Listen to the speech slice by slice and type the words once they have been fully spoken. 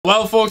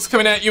Well, folks,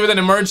 coming at you with an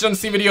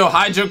emergency video.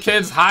 Hi, Joe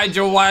kids. Hi,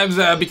 Joe wives.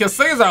 Because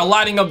things are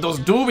lighting up those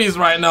doobies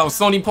right now.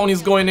 Sony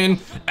Pony's going in.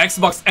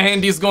 Xbox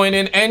Andy's going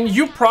in. And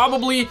you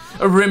probably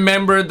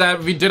remember that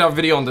we did a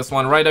video on this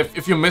one, right?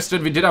 If you missed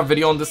it, we did a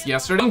video on this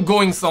yesterday. I'm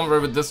going somewhere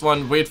with this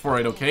one. Wait for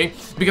it, okay?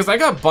 Because I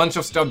got a bunch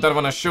of stuff that I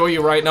want to show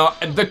you right now.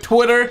 The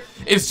Twitter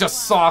is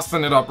just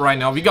saucing it up right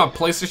now. We got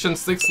PlayStation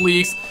 6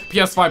 leaks,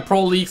 PS5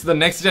 Pro leaks, the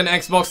next-gen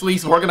Xbox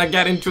leaks. We're gonna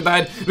get into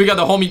that. We got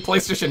the homie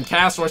PlayStation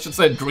cast, or I should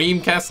say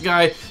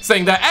DreamcastGuy,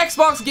 saying that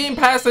Xbox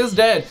Gamepass is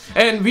dead.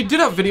 And we did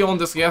a video on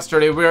this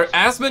yesterday where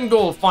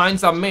Asmongold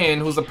finds a man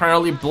who's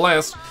apparently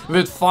blessed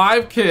with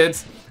 5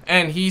 kids,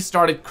 and he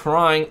started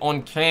crying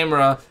on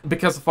camera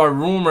because of a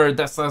rumor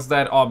that says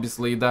that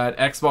obviously that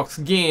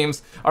Xbox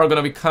games are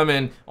gonna be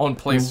coming on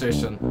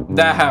PlayStation.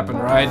 That happened,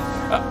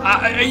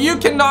 right? You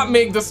cannot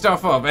make this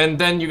stuff up. And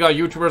then you got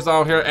YouTubers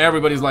out here,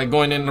 everybody's like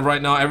going in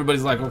right now.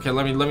 Everybody's like, okay,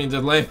 let me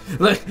just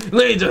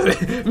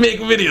make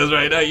videos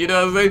right now, you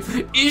know what I'm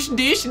saying? Is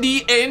this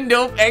the end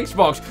of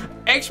Xbox?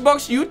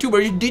 Xbox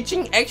YouTubers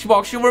ditching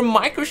Xbox over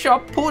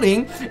Microsoft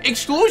putting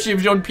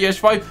exclusives on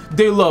PS5.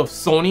 They love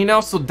Sony now,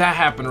 so that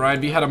happened, right?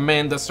 We had a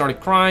man that started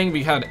crying.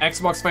 We had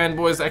Xbox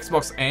fanboys,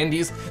 Xbox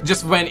Andys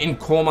just went in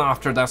coma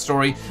after that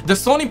story. The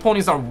Sony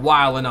ponies are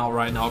wilding out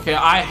right now, okay?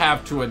 I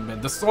have to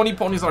admit, the Sony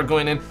ponies are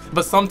going in,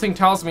 but something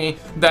tells me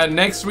that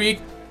next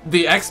week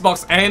the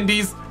Xbox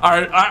Andys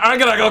are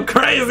gonna go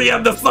crazy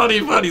at the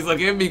Sony ponies,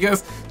 okay?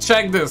 Because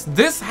check this.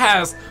 This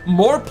has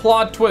more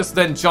plot twists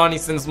than Johnny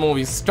Sins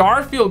movie.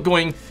 Starfield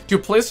going to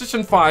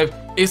PlayStation 5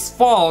 is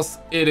false.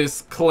 It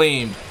is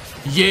claimed.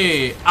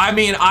 Yeah, I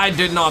mean, I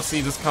did not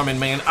see this coming,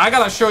 man. I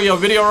gotta show you a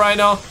video right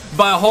now,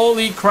 but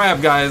holy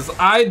crap, guys,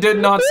 I did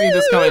not see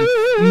this coming.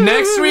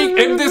 Next week,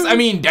 if this, I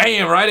mean,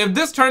 damn, right? If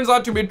this turns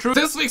out to be true,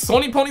 this week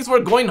Sony ponies were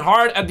going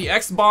hard at the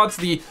Xbox,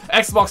 the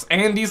Xbox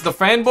Andys, the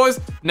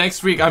fanboys.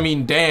 Next week, I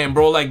mean, damn,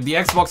 bro, like the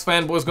Xbox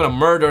fanboys gonna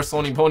murder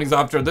Sony ponies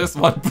after this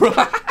one, bro.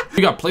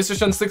 We got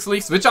PlayStation 6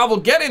 leaks, which I will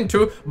get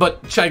into,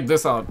 but check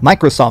this out.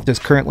 Microsoft is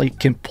currently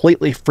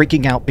completely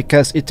freaking out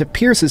because it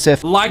appears as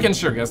if, like and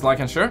share, guys, like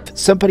and share,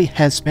 somebody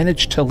has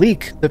managed to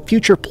leak the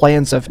future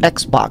plans of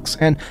Xbox,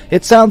 and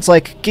it sounds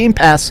like Game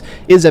Pass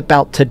is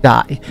about to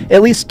die.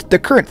 At least the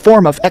current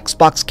form of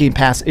Xbox Game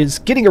Pass is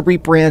getting a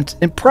rebrand,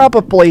 and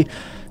probably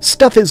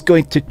stuff is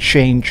going to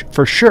change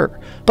for sure.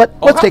 But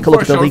let's take a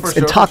look at the leaks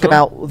and talk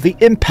about the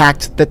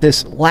impact that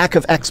this lack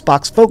of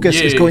Xbox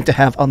focus is going to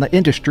have on the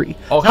industry.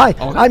 Hi,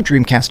 I'm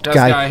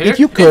DreamcastGuy. If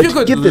you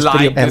could give this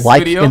video a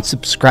like and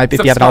subscribe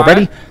if you haven't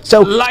already.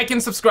 So, like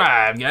and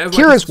subscribe, guys.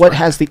 Here is what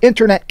has the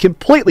internet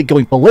completely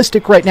going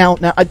ballistic right now.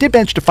 Now, I did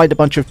manage to find a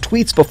bunch of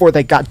tweets before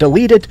they got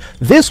deleted.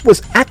 This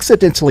was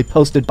accidentally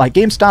posted by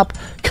GameStop.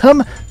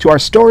 Come to our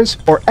stores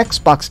for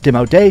Xbox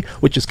Demo Day,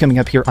 which is coming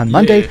up here on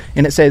Monday.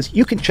 And it says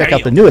you can check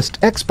out the newest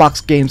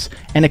Xbox games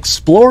and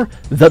explore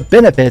the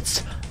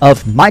benefits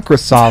of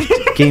Microsoft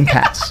Game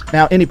Pass.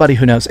 Now, anybody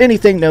who knows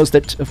anything knows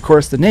that, of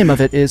course, the name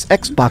of it is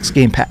Xbox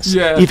Game Pass.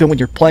 Yeah. Even when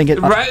you're playing it.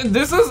 Right.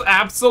 This is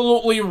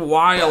absolutely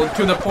wild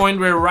to the point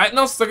where right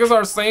now stickers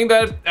are saying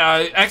that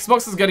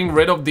Xbox is getting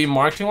rid of the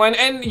marketing line.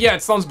 And yeah,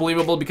 it sounds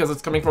believable because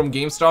it's coming from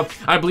GameStop.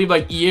 I believe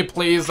like EA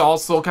Play is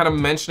also kind of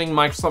mentioning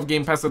Microsoft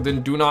Game Pass, and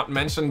then do not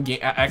mention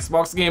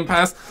Xbox Game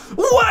Pass.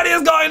 What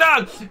is going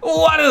on?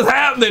 What is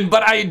happening?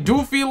 But I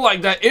do feel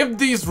like that if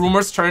these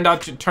rumors turn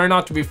out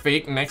to be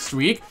fake next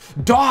week,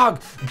 dog,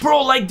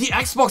 bro, like the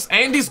Xbox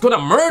Andy's gonna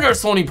murder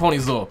Sony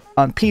ponies though.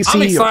 On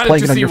PC or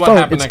playing it on your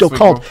phone, it's still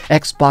called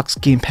Xbox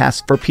Game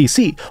Pass for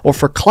PC or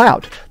for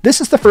cloud. This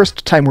is the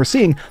first time we're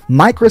seeing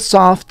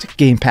Microsoft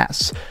Game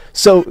Pass.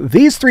 So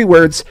these 3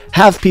 words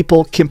have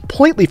people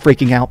completely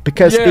freaking out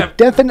because it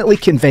definitely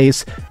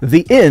conveys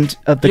the end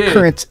of the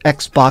current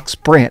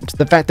Xbox brand.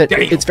 The fact that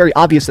it's very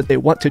obvious that they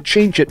want to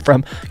change it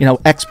from, you know,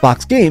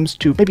 Xbox Games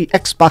to maybe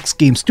Xbox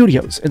Game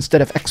Studios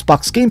instead of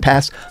Xbox Game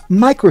Pass,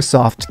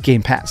 Microsoft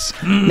Game Pass.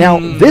 Now,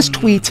 this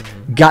tweet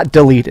got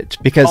deleted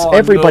because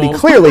everybody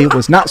clearly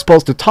was not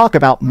supposed to talk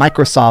about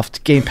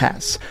Microsoft Game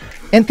Pass.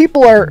 And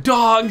people are...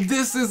 Dog,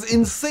 this is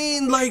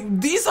insane. Like,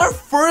 these are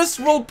first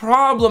world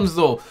problems,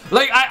 though.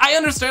 Like, I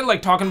understand,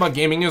 like, talking about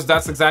gaming news.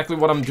 That's exactly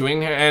what I'm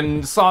doing here.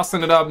 And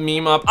saucing it up,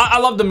 meme up. I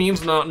love the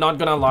memes, not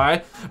gonna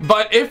lie.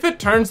 But if it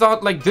turns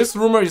out, like, this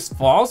rumor is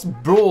false,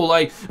 bro,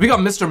 like, we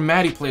got Mr.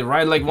 Matty Play,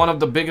 right? Like, one of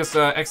the biggest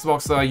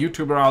Xbox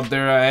YouTuber out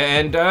there.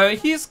 And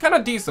he's kind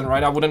of decent,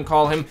 right? I wouldn't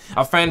call him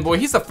a fanboy.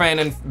 He's a fan,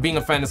 and being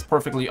a fan is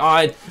perfectly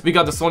odd. We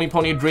got the Sony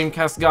Pony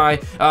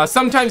DreamcastGuy.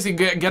 Sometimes he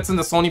gets in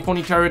the Sony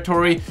Pony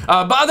territory.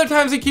 But other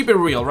times you keep it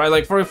real, right?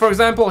 Like for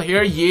example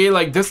here,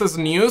 like this is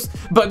news,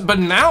 but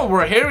now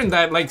we're hearing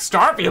that like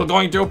Starfield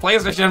going to a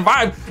PlayStation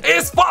 5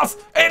 is false.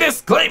 It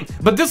is claimed.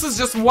 But this is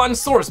just one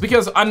source,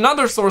 because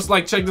another source,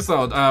 like, check this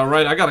out,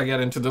 right? I gotta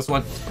get into this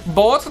one.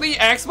 Both the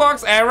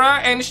Xbox Era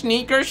and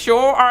Sneaker Show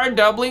are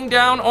doubling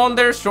down on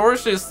their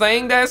sources,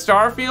 saying that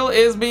Starfield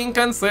is being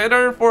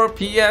considered for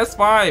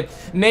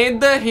PS5.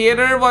 Nate the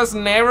Hater was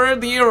never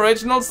the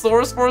original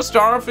source for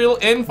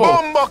Starfield info.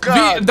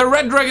 The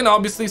Red Dragon,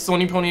 obviously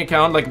Sony Pony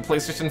account, like a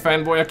PlayStation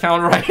fanboy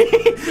account, right?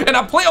 And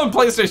I play on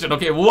PlayStation,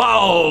 okay?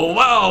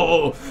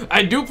 Wow.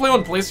 I do play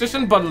on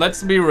PlayStation, but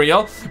let's be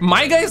real.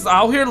 My guy's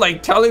out here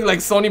like telling like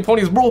Sony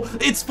ponies, bro,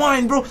 it's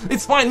fine, bro.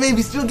 It's fine, man.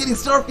 We're still getting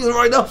Starfield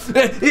right now.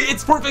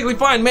 It's perfectly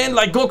fine, man.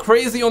 Like, go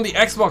crazy on the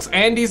Xbox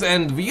Andes,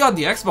 and we got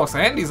the Xbox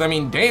Andes. I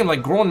mean, damn,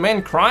 like grown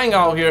men crying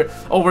out here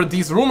over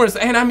these rumors.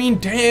 And I mean,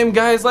 damn,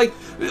 guys, like,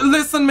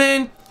 listen,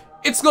 man.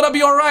 It's gonna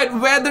be alright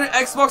whether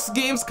Xbox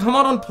games come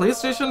out on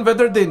PlayStation,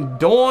 whether they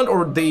don't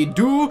or they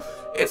do.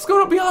 It's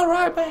gonna be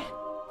alright, man.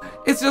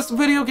 It's just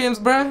video games,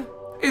 bruh.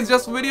 It's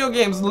just video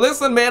games.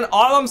 Listen, man,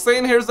 all I'm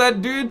saying here is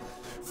that, dude,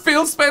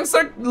 Phil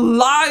Spencer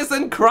lies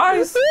and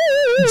cries.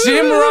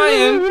 Jim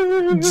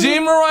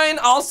Ryan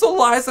also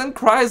lies and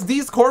cries.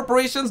 These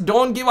corporations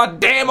don't give a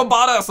damn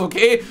about us,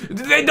 okay?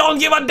 They don't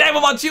give a damn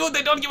about you.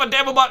 They don't give a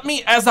damn about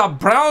me. As a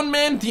brown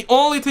man, the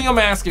only thing I'm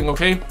asking,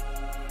 okay?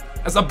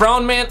 As a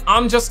brown man,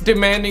 I'm just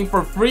demanding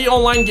for free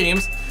online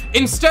games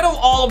instead of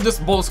all of this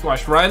bull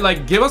squash, right?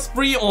 Like, give us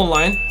free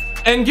online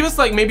and give us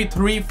like maybe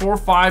 3, 4,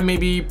 5,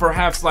 maybe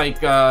perhaps like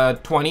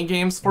 20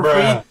 games for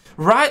free.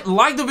 Right?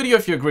 Like the video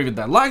if you agree with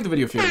that. Like the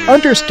video if you agree.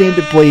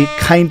 Understandably,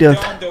 kind of.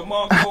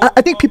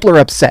 I think people are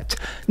upset.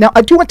 Now,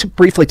 I do want to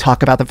briefly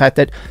talk about the fact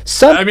that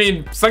some... I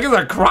mean, seconds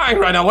are crying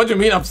right now. What do you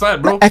mean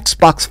upset, bro?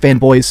 Xbox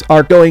fanboys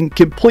are going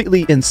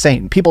completely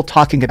insane. People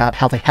talking about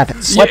how they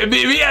haven't slept.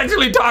 Yeah, we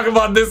actually talked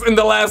about this in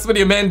the last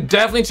video, man.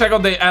 Definitely check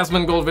out the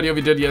Asmongold video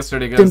we did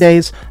yesterday, guys. 10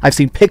 days. I've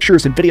seen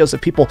pictures and videos of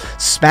people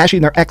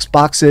smashing their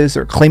Xboxes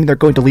or claiming they're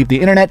going to leave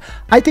the internet.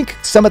 I think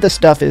some of this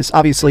stuff is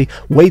obviously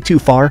way too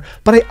far,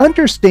 but I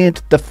understand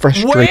the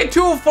frustration. Way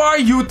too far?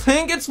 You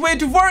think it's way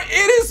too far?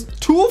 It is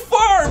too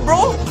far,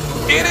 bro.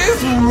 It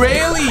is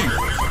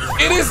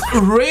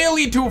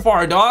really too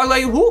far, dog.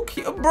 Like,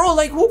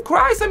 who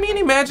cries? I mean,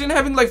 imagine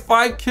having like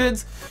 5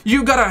 kids.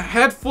 You got a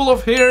head full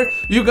of hair.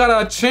 You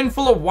got a chin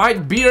full of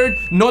white beard.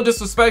 No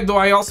disrespect, though.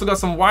 I also got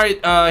some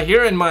white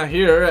hair in my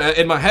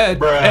head,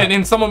 bruh, and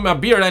in some of my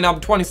beard. And I'm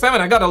 27.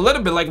 I got a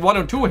little bit, like 1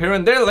 or 2 here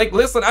and there. Like,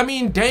 listen, I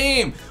mean,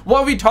 damn,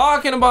 what are we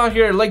talking about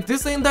here? Like,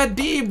 this ain't that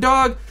deep,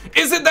 dog.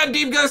 Is it that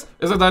deep, guys?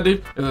 Is it that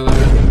deep?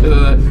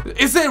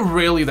 Is it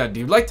really that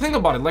deep? Like, think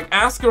about it. Like,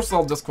 ask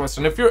yourself this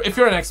question. If you're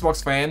an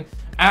Xbox fan,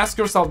 ask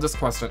yourself this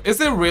question.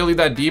 Is it really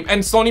that deep?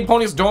 And Sony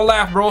ponies, don't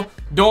laugh, bro.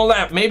 Don't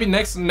laugh. Maybe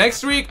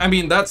next week, I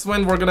mean, that's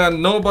when we're gonna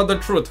know about the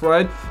truth,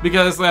 right?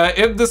 Because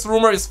if this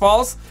rumor is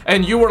false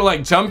and you were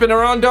like jumping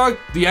around, dog,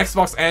 the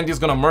Xbox Andy's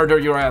gonna murder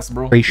your ass,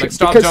 bro. Like,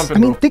 stop jumping, I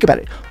mean, think about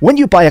it. When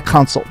you buy a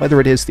console, whether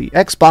it is the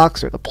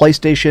Xbox or the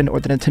PlayStation or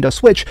the Nintendo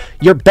Switch,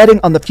 you're betting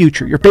on the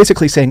future. You're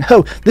basically saying,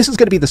 oh, this is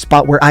gonna be the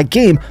spot where I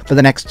game for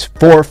the next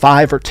 4,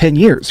 5, or 10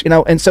 years, you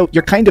know? And so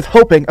you're kind of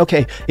hoping,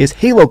 okay, is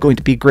Halo going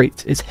to be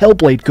great? Is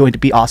Hellblade going to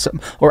be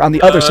awesome? Or on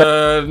the other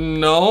side,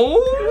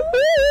 no.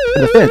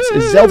 On the fence,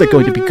 is Zelda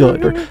going to be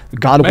good? Or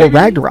God of War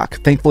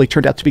Ragnarok thankfully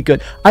turned out to be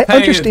good. I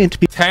understand to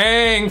be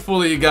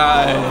thankfully,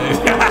 guys.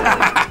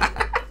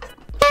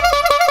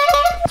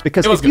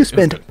 Because if you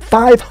spend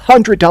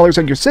 $500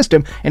 on your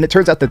system and it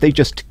turns out that they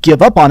just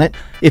give up on it,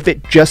 if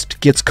it just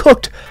gets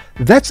cooked,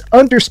 that's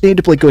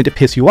understandably going to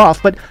piss you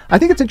off. But I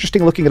think it's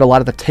interesting looking at a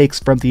lot of the takes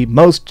from the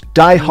most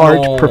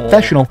die-hard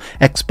professional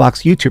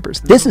Xbox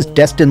YouTubers. This is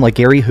Destin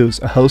Legary, who's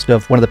a host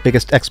of one of the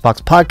biggest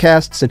Xbox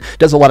podcasts and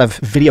does a lot of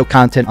video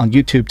content on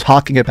YouTube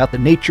talking about the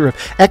nature of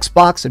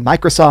Xbox and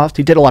Microsoft.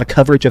 He did a lot of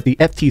coverage of the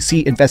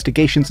FTC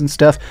investigations and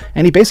stuff,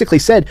 and he basically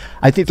said,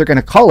 I think they're going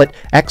to call it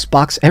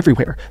Xbox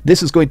Everywhere.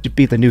 This is going to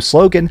be the new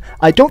slogan.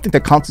 I don't think the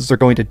consoles are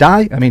going to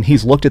die. I mean,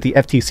 he's looked at the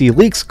FTC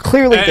leaks,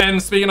 clearly.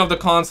 And speaking of the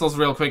consoles,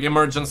 real quick,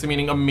 emergency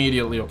meaning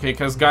immediately, okay?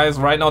 Because guys,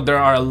 right now there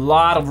are a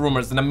lot of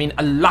rumors, and I mean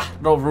a lot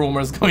of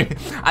rumors going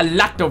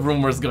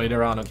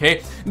around,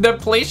 okay? The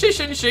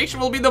PlayStation 6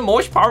 will be the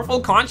most powerful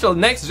console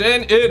next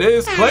gen. It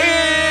is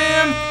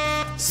claimed.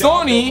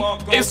 Sony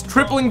is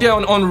tripling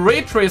down on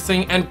ray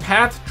tracing and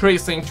path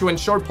tracing to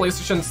ensure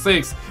PlayStation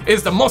 6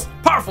 is the most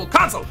powerful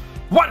console.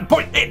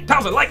 1.8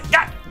 thousand like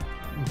that.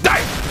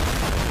 Die.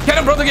 Can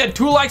a brother get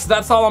 2 likes?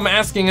 That's all I'm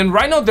asking. And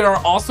right now there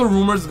are also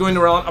rumors going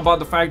around about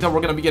the fact that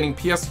we're gonna be getting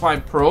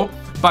PS5 Pro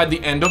by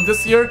the end of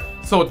this year.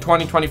 So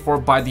 2024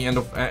 by the end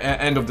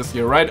of this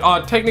year, right?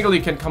 Technically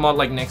it can come out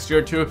like next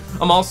year too.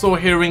 I'm also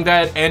hearing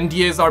that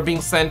NDAs are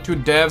being sent to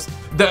devs,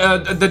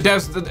 the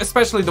devs,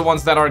 especially the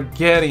ones that are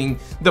getting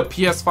the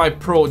PS5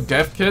 Pro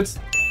dev kits.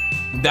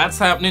 That's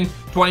happening.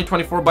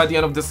 2024 by the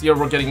end of this year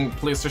we're getting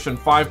PlayStation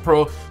 5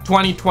 Pro.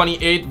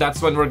 2028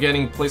 that's when we're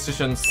getting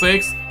PlayStation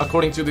 6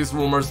 according to these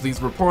rumors,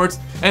 these reports,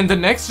 and the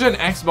next gen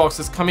Xbox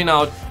is coming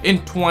out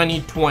in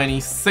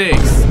 2026.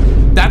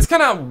 That's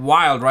kind of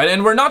wild, right?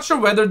 And we're not sure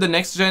whether the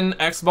next gen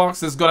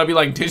Xbox is gonna be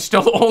like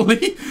digital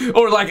only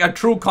or like a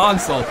true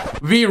console.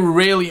 We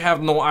really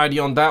have no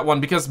idea on that one,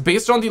 because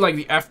based on the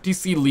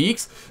FTC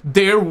leaks,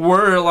 there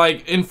were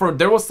like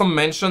there was some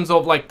mentions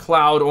of like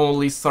cloud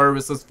only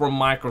services from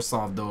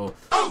Microsoft though.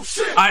 Oh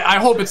shit! I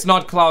hope it's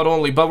not cloud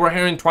only, but we're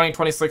hearing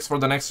 2026 for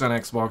the next gen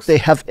Xbox. They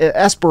have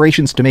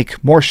aspirations to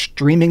make more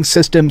streaming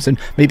systems and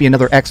maybe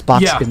another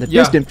Xbox in the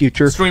distant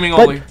future. Streaming but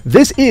only.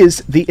 This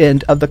is the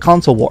end of the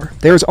console war.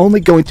 There's only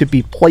going to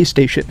be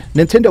PlayStation.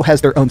 Nintendo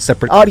has their own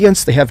separate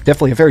audience. They have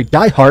definitely a very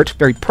diehard,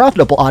 very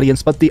profitable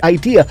audience, but the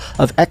idea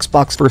of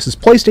Xbox versus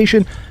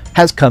PlayStation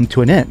has come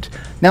to an end.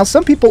 Now,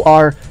 some people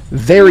are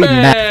very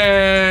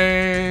mad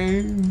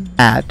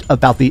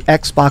about the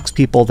Xbox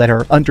people that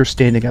are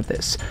understanding of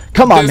this.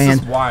 Come on, man.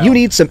 You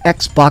need some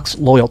Xbox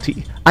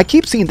loyalty. I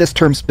keep seeing this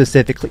term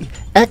specifically,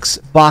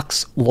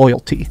 Xbox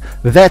loyalty.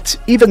 That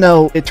even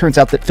though it turns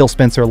out that Phil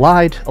Spencer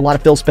lied, a lot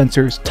of Phil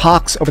Spencer's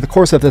talks over the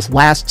course of this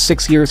last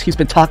 6 years, he's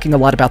been talking a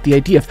lot about the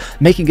idea of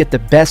making it the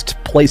best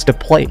place to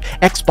play.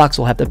 Xbox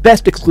will have the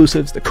best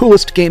exclusives, the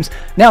coolest games.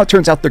 Now it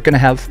turns out they're going to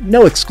have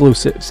no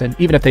exclusives, and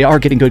even if they are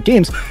getting good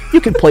games,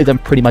 you can play them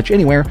pretty much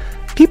anywhere.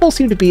 People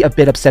seem to be a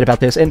bit upset about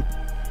this, and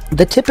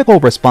the typical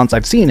response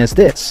I've seen is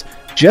this: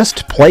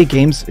 just play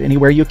games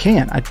anywhere you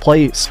can. I'd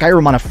play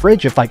Skyrim on a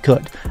fridge if I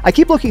could. I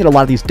keep looking at a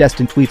lot of these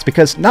Destin tweets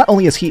because not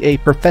only is he a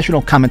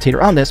professional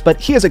commentator on this, but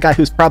he is a guy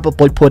who's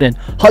probably put in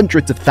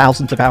hundreds of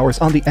thousands of hours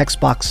on the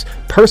Xbox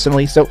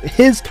personally, so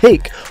his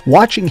take,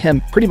 watching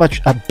him pretty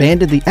much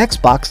abandon the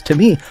Xbox, to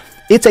me,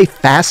 it's a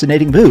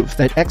fascinating move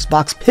that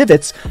Xbox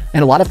pivots,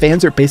 and a lot of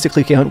fans are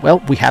basically going, well,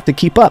 we have to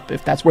keep up.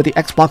 If that's where the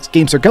Xbox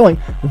games are going,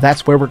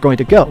 that's where we're going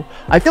to go.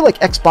 I feel like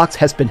Xbox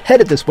has been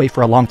headed this way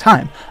for a long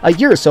time. A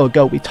year or so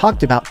ago, we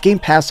talked about Game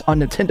Pass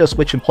on Nintendo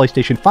Switch and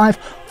PlayStation 5.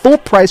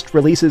 Full-priced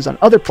releases on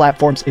other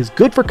platforms is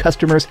good for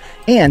customers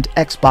and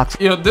Xbox.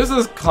 Yo, this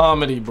is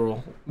comedy,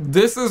 bro.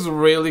 This is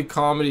really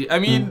comedy. I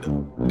mean,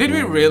 did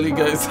we really,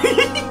 guys?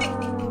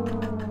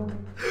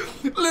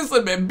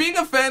 Listen, man, being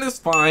a fan is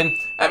fine.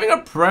 Having a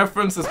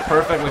preference is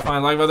perfectly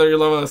fine. Like whether you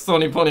love a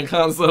Sony Pony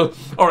console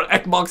or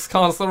Xbox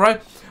console,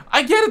 right?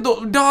 I get it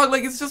though, dog.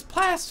 Like, it's just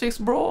plastics,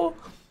 bro.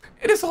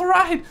 It is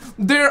alright.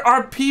 There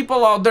are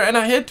people out there, and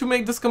I hate to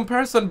make this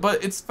comparison,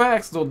 but it's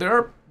facts though.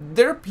 There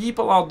are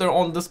people out there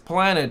on this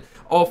planet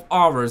of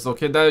ours,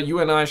 okay, that you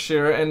and I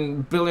share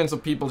and billions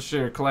of people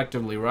share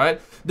collectively, right?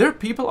 There are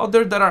people out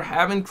there that are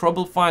having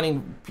trouble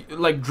finding,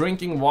 like,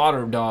 drinking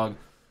water, dog.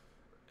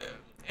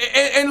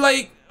 And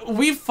like,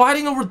 we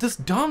fighting over this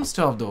dumb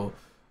stuff though.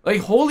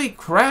 Like, holy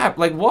crap,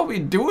 like, what we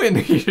doing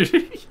here?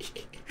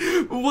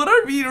 What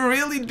are we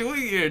really doing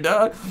here,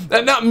 dog?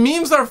 Now,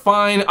 memes are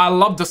fine. I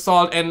love the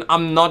salt, and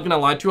I'm not gonna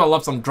lie to you, I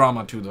love some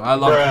drama too though. I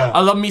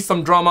love me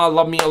some drama. I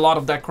love me a lot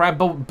of that crap.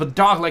 But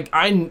dog, like,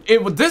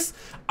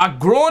 a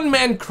grown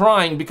man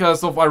crying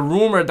because of a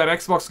rumor that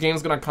Xbox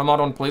game's gonna come out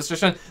on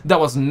PlayStation, that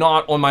was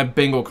not on my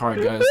bingo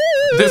card, guys.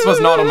 This was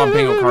not on my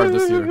bingo card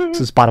this year.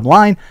 This is bottom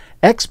line.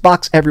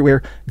 Xbox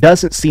everywhere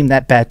doesn't seem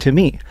that bad to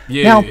me.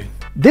 Yeah. Now,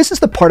 this is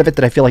the part of it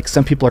that I feel like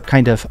some people are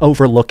kind of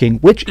overlooking,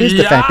 which is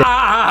the fact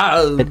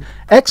that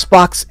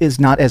Xbox is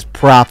not as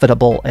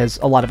profitable as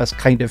a lot of us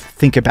kind of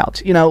think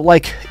about. You know,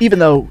 like, even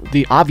though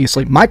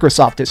obviously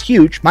Microsoft is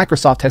huge,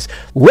 Microsoft has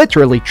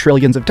literally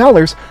trillions of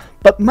dollars,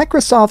 but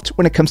Microsoft,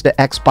 when it comes to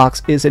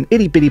Xbox, is an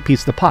itty-bitty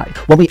piece of the pie.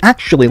 When we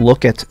actually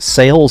look at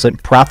sales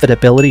and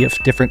profitability of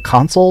different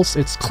consoles,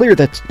 it's clear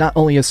that not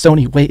only is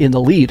Sony way in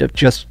the lead of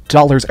just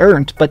dollars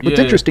earned, but what's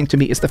interesting to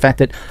me is the fact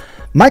that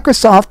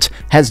Microsoft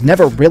has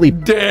never really...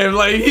 Damn,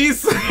 like,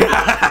 he's...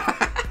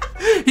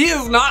 He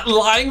is not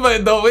lying,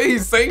 but the way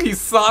he's saying, he's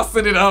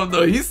saucing it up,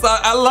 though.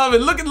 I love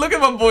it. Look at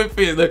my boy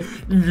face. Like,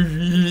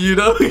 you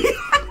know?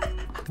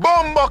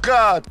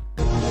 Bombocard!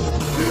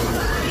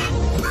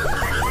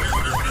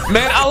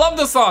 Man, I love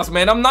the sauce,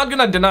 man. I'm not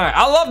gonna deny it.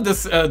 I love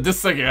this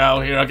singer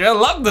out here, okay? I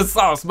love the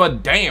sauce,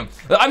 but damn.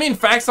 I mean,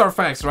 facts are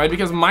facts, right?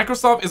 Because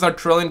Microsoft is a $1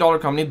 trillion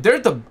company. They're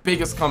the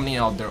biggest company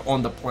out there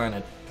on the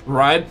planet,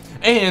 right?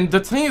 And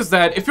the thing is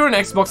that if you're an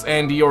Xbox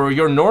Andy or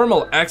you're a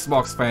normal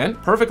Xbox fan,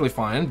 perfectly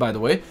fine, by the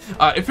way.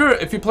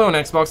 If you play on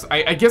Xbox,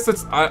 I guess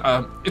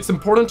it's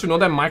important to know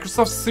that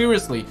Microsoft,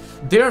 seriously,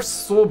 they're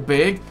so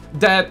big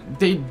that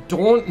they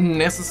don't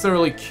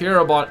necessarily care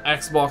about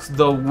Xbox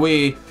the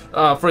way,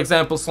 for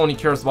example, Sony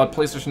cares about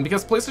PlayStation,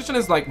 because PlayStation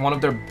is like one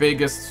of their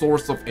biggest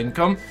source of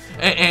income,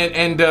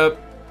 and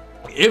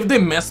if they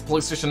mess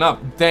PlayStation up,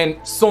 then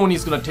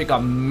Sony's gonna take a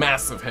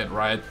massive hit,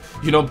 right?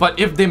 You know, but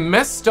if they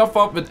mess stuff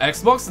up with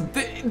Xbox,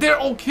 they're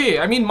okay.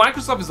 I mean,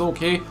 Microsoft is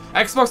okay.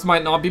 Xbox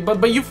might not be,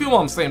 but you feel what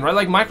I'm saying, right?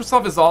 Like,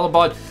 Microsoft is all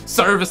about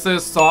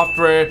services,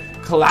 software,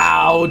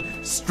 cloud,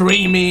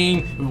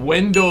 streaming,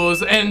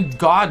 Windows, and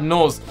God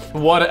knows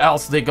what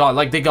else they got.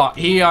 Like, they got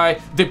AI.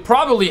 They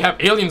probably have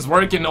aliens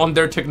working on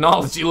their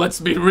technology.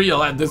 Let's be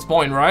real at this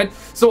point, right?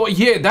 So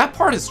yeah, that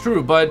part is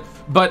true, but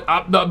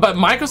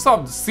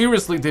Microsoft,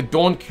 seriously, they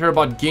don't care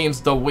about games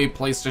the way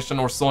PlayStation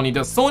or Sony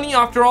does. Sony,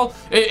 after all,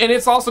 and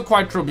it's also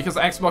quite true because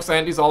Xbox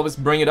Andy's always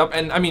bring it up,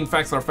 and I mean,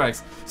 facts are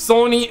facts.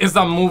 Sony is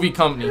a movie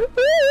company.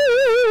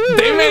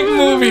 They make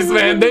movies,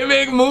 man. They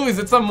make movies.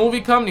 It's a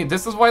movie company.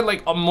 This is why,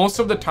 like, most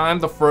of the time,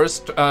 the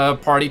first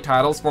party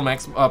titles from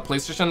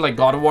PlayStation, like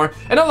God of War,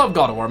 and I love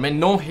God of War, man.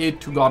 No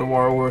hate to God of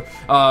War, or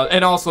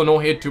and also no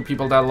hate to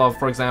people that love,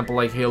 for example,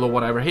 like Halo,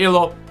 whatever.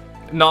 Halo,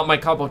 not my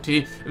cup of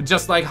tea.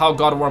 Just like how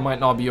God of War might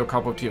not be your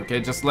cup of tea, okay?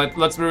 Just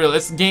let's be real.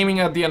 It's gaming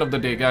at the end of the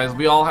day, guys.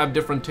 We all have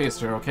different tastes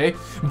here, okay?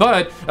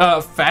 But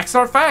facts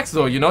are facts,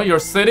 though. You know, you're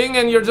sitting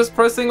and you're just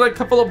pressing like a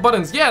couple of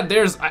buttons. Yeah,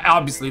 there's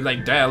obviously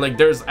like that, like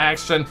there's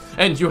action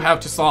and you have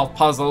to solve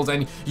puzzles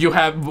and you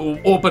have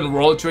open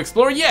world to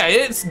explore. Yeah,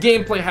 it's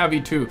gameplay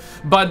heavy too.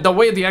 But the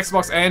way the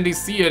Xbox Andy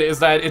see it is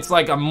that it's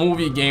like a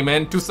movie game,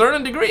 and to a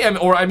certain degree,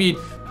 I mean,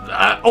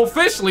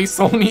 officially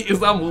Sony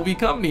is a movie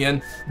company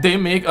and they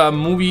make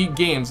movie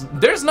games.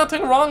 There's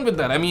nothing wrong with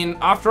that. I mean,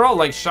 after all,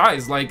 like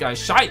Shy's like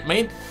shite,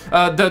 mate.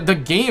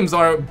 The games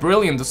are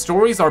brilliant, the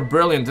stories are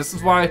brilliant. This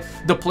is why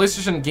the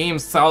PlayStation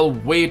games sell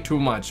way too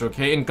much,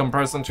 okay, in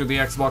comparison to the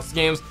Xbox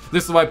games.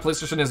 This is why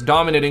PlayStation is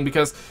dominating,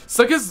 because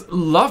suckers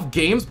love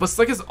games, but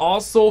suckers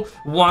also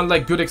want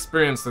like good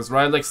experiences,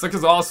 right? Like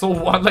suckers also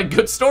want like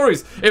good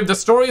stories. If the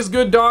story is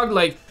good, dog,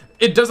 like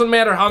it doesn't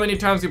matter how many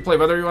times you play,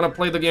 whether you want to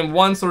play the game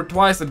once or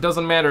twice, it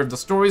doesn't matter. If the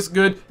story is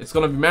good, it's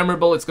going to be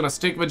memorable, it's going to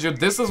stick with you.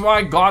 This is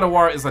why God of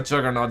War is a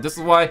juggernaut. This is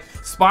why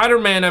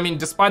Spider-Man, I mean,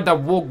 despite that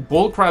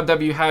bullcrap that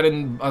we had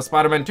in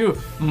Spider-Man 2,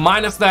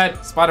 minus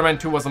that, Spider-Man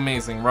 2 was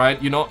amazing,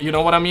 right? You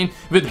know what I mean?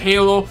 With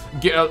Halo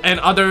and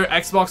other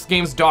Xbox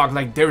games, dog,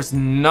 like there's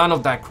none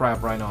of that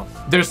crap right now.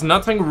 There's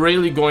nothing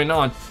really going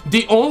on.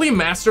 The only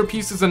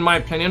masterpieces, in my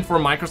opinion, for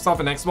Microsoft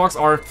and Xbox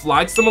are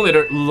Flight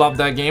Simulator. Love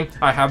that game.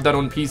 I have that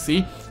on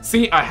PC.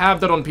 See, I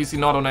have that on PC,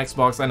 not on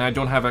Xbox, and I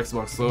don't have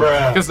Xbox, so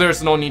because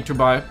there's no need to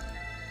buy.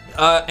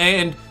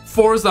 And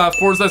Forza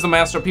is a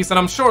masterpiece, and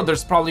I'm sure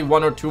there's probably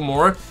one or two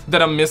more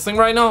that I'm missing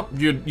right now.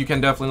 You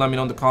can definitely let me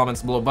know in the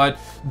comments below, but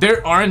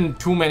there aren't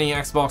too many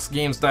Xbox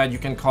games that you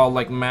can call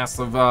like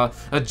massive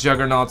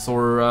juggernauts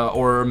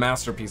or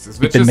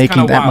masterpieces. We've been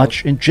making that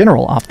much in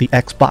general off the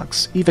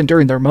Xbox. Even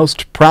during their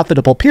most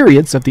profitable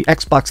periods of the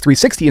Xbox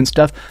 360 and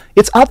stuff,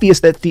 it's obvious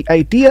that the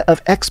idea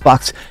of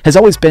Xbox has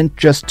always been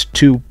just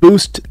to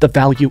boost the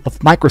value of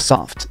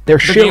Microsoft. Their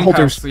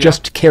shareholders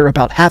just care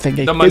about having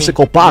a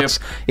physical box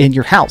in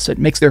your house. It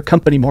makes their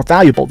company more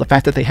valuable, the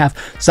fact that they have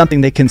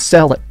something they can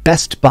sell at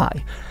Best Buy.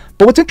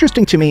 But what's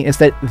interesting to me is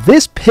that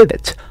this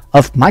pivot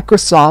of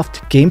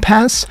Microsoft Game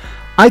Pass,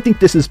 I think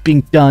this is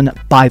being done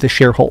by the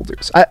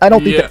shareholders. I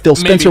don't think that Phil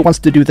Spencer wants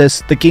to do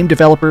this. The game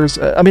developers,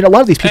 I mean, a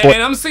lot of these people...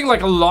 And I'm seeing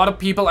like a lot of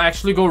people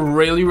actually go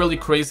really, really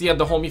crazy at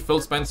the homie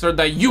Phil Spencer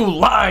that you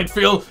lied,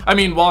 Phil. I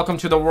mean, welcome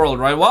to the world,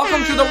 right?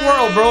 Welcome to the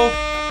world,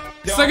 bro.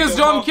 Suckers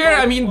don't care.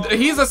 I mean,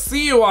 he's a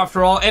CEO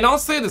after all. And I'll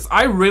say this,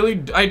 I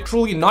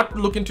truly not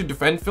looking to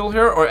defend Phil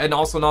here, and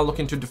also not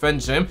looking to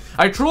defend Jim.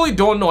 I truly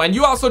don't know, and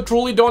you also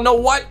truly don't know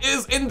what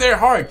is in their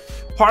heart.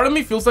 Part of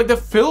me feels like that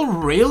Phil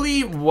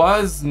really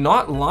was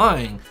not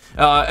lying.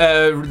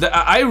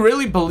 I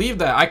really believe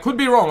that. I could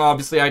be wrong,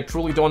 obviously. I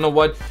truly don't know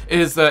what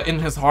is in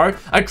his heart.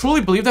 I truly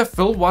believe that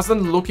Phil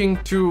wasn't looking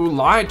to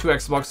lie to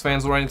Xbox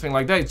fans or anything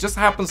like that. It just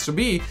happens to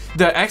be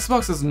that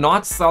Xbox is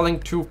not selling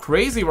too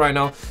crazy right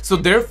now, so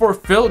therefore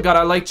Phil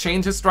gotta like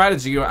change his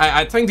strategy.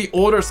 I think the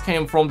orders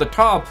came from the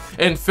top,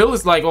 and Phil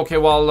is like, okay,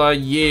 well,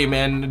 yeah,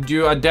 man, do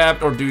you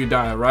adapt or do you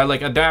die, right?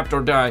 Like, adapt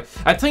or die.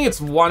 I think it's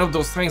one of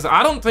those things.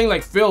 I don't think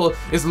like Phil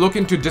is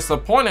looking to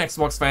disappoint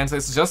Xbox fans.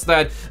 It's just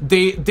that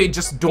they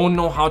just don't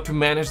know how to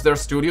manage their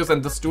studios,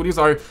 and the studios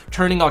are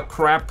turning out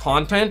crap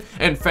content,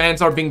 and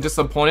fans are being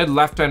disappointed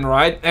left and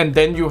right. And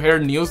then you hear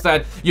news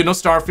that, you know,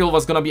 Starfield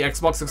was gonna be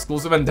Xbox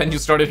exclusive, and then you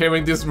started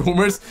hearing these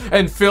rumors,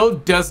 and Phil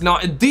does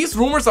not. These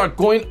rumors are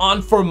going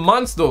on for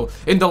months though.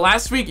 In the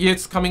last week,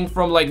 it's coming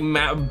from like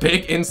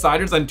big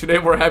insiders, and today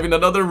we're having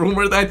another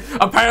rumor that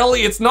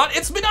apparently it's not.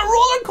 It's been a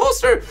roller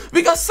coaster.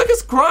 We got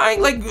suckers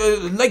crying,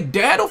 like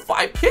dad of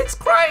 5 kids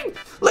crying.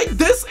 Like,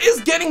 this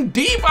is getting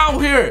deep out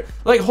here.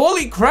 Like,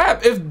 holy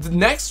crap. If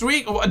next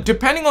week,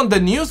 depending on the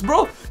news,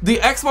 bro, the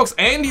Xbox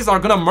Andes are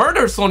gonna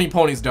murder Sony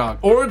Ponies, dog.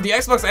 Or the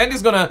Xbox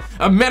Andes gonna,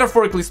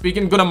 metaphorically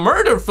speaking, gonna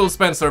murder Phil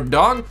Spencer,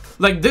 dog.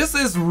 Like, this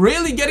is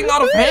really getting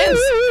out of hands.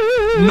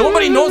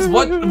 Nobody knows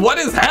what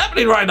is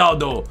happening right now,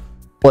 though.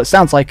 Well, it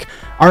sounds like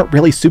aren't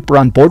really super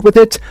on board with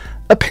it.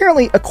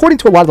 Apparently, according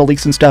to a lot of the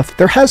leaks and stuff,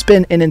 there has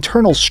been an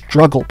internal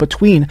struggle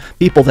between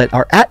people that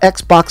are at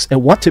Xbox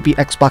and want to be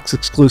Xbox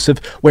exclusive,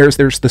 whereas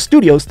there's the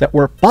studios that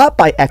were bought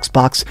by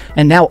Xbox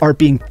and now are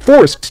being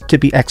forced to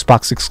be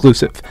Xbox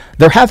exclusive.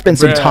 There have been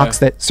some talks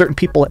that certain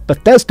people at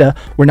Bethesda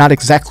were not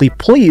exactly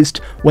pleased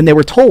when they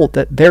were told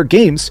that their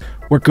games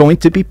were going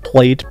to be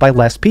played by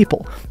less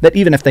people. That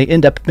even if they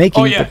end up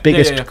making the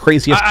biggest,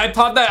 craziest... I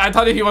thought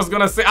that he was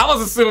gonna say... I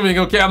was assuming,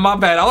 okay, my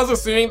bad. I was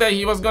assuming that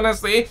he was gonna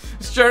say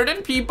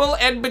certain people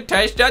at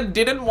Bethesda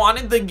didn't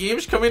want the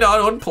games coming out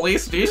on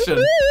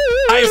PlayStation.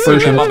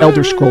 Version of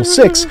Elder Scrolls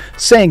 6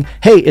 saying,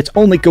 hey, it's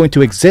only going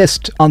to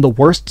exist on the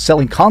worst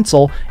selling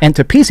console, and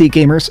to PC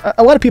gamers,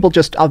 a lot of people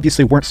just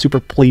obviously weren't super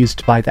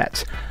pleased by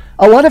that.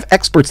 A lot of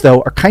experts,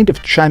 though, are kind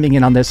of chiming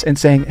in on this and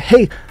saying,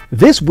 hey,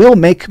 this will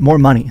make more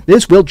money.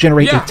 This will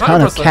generate a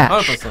ton of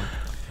cash. 100%.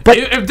 But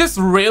if this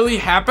really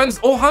happens,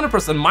 100%,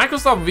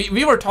 Microsoft,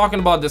 we were talking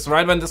about this,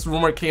 right, when this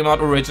rumor came out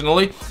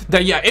originally,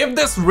 that yeah, if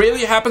this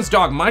really happens,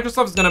 dog,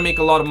 Microsoft is gonna make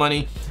a lot of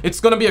money. It's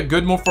gonna be a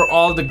good move for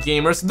all the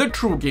gamers, the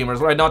true gamers,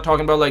 right? Not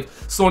talking about like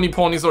Sony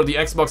ponies or the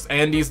Xbox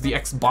Andes, the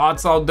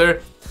Xbots out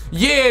there.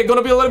 Yeah,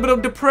 gonna be a little bit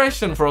of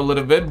depression for a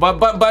little bit,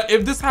 but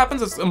if this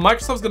happens,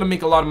 Microsoft's gonna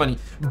make a lot of money.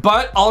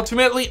 But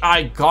ultimately,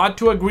 I got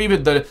to agree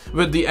with the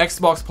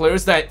Xbox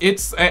players that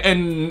it's,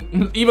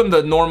 and even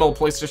the normal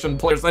PlayStation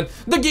players and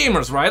the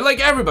gamers, right? Like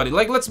everybody,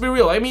 like let's be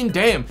real. I mean,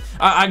 damn,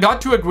 I got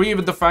to agree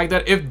with the fact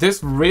that if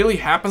this really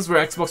happens,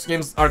 where Xbox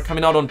games are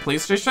coming out on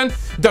PlayStation,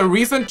 the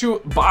reason to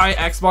buy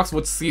Xbox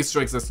would cease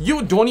to exist.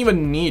 You don't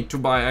even need to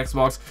buy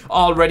Xbox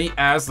already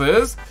as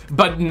is.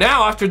 But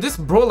now after this,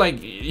 bro, like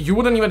you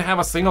wouldn't even have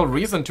a single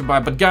reason to buy.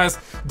 But guys,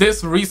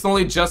 this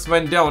recently just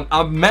went down.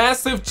 A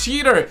massive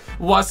cheater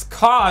was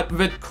caught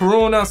with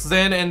Cronus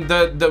Zen, and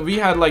we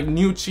had like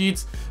new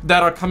cheats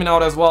that are coming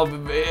out as well.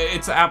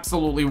 It's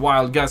absolutely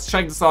wild, guys.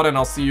 Check this out and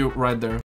I'll see you right there.